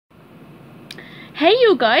Hey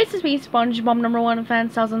you guys, it's me SpongeBob #1 fan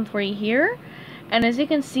 2003 here, and as you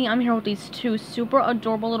can see I'm here with these two super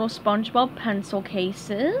adorable little SpongeBob pencil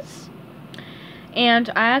cases, and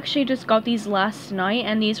I actually just got these last night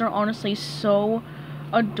and these are honestly so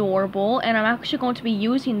adorable, and I'm actually going to be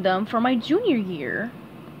using them for my junior year.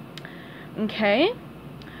 Okay,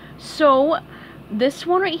 so this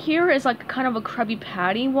one right here is like kind of a Krabby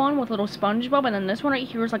Patty one with little SpongeBob, and then this one right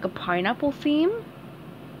here is like a pineapple theme.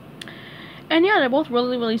 And yeah, they're both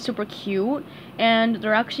really super cute, and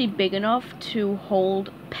they're actually big enough to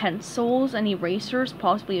hold pencils and erasers,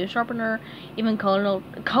 possibly a sharpener, even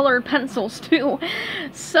colored pencils too.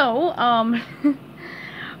 So,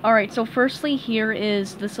 alright, so firstly here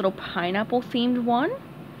is this little pineapple themed one.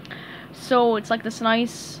 So it's like this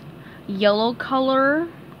nice yellow color,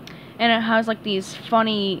 and it has like these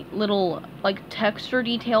funny little like texture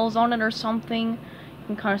details on it or something. You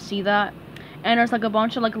can kind of see that. And there's like a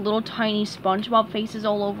bunch of like little tiny SpongeBob faces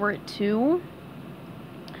all over it too.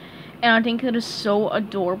 And I think it is so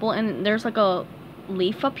adorable. And there's like a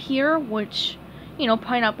leaf up here, which, you know,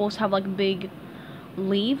 pineapples have like big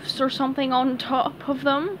leaves or something on top of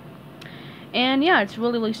them. And yeah, it's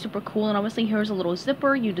really super cool. And obviously here's a little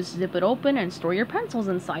zipper. You just zip it open and store your pencils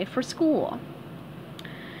inside for school.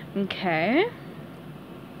 Okay.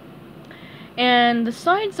 And the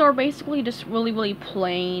sides are basically just really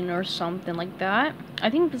plain or something like that. I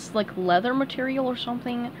think this is like leather material or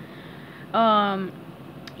something. Yeah,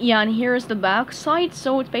 and here's the back side.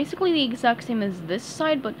 So it's basically the exact same as this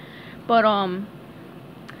side, but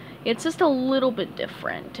it's just a little bit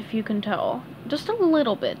different, if you can tell. Just a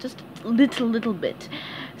little bit, just a little bit.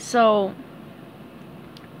 So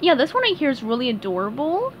yeah, this one right here is really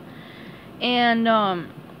adorable. And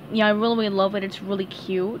yeah, I really love it. It's really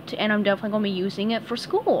cute, and I'm definitely going to be using it for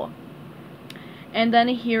school. And then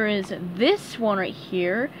here is this one right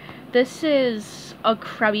here. This is a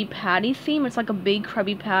Krabby Patty theme. It's like a big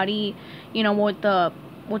Krabby Patty, you know, with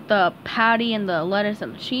the patty and the lettuce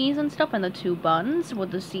and the cheese and stuff, and the two buns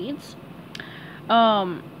with the seeds.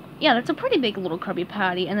 Yeah, that's a pretty big little Krabby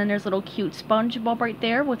Patty. And then there's little cute SpongeBob right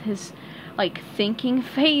there with his like thinking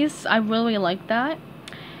face. I really like that.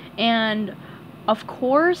 And of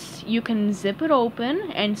course, you can zip it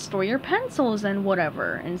open and store your pencils and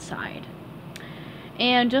whatever inside.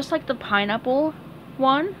 And just like the pineapple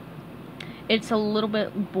one, it's a little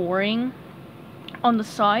bit boring on the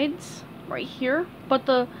sides right here, but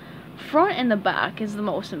the front and the back is the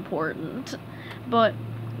most important. But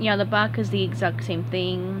yeah, the back is the exact same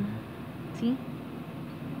thing. See?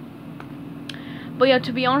 But yeah,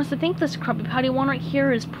 to be honest, I think this Krabby Patty one right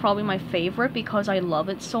here is probably my favorite because I love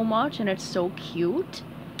it so much and it's so cute.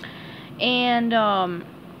 And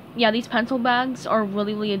yeah, these pencil bags are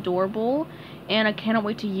really adorable, and I cannot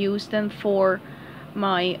wait to use them for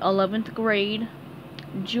my 11th grade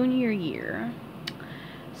junior year.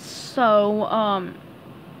 So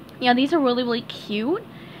yeah, these are really cute,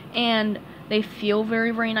 and they feel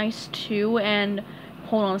very nice too. And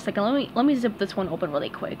hold on a second, let me zip this one open really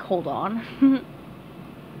quick. Hold on.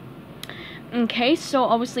 Okay, so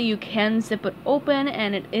obviously you can zip it open,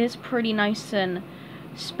 and it is pretty nice and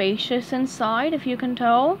spacious inside, if you can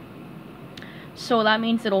tell. So that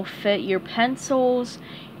means it'll fit your pencils,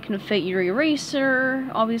 it can fit your eraser,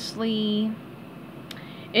 obviously.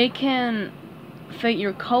 It can fit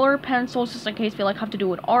your color pencils, just in case you like have to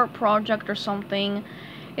do an art project or something.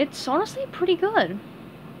 It's honestly pretty good.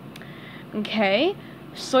 Okay,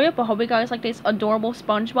 so yep, I hope you guys like these adorable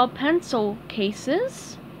SpongeBob pencil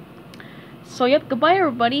cases. So yep, goodbye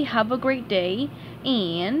everybody, have a great day,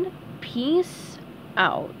 and peace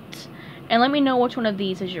out. And let me know which one of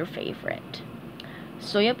these is your favorite.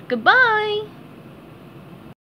 So yep, goodbye!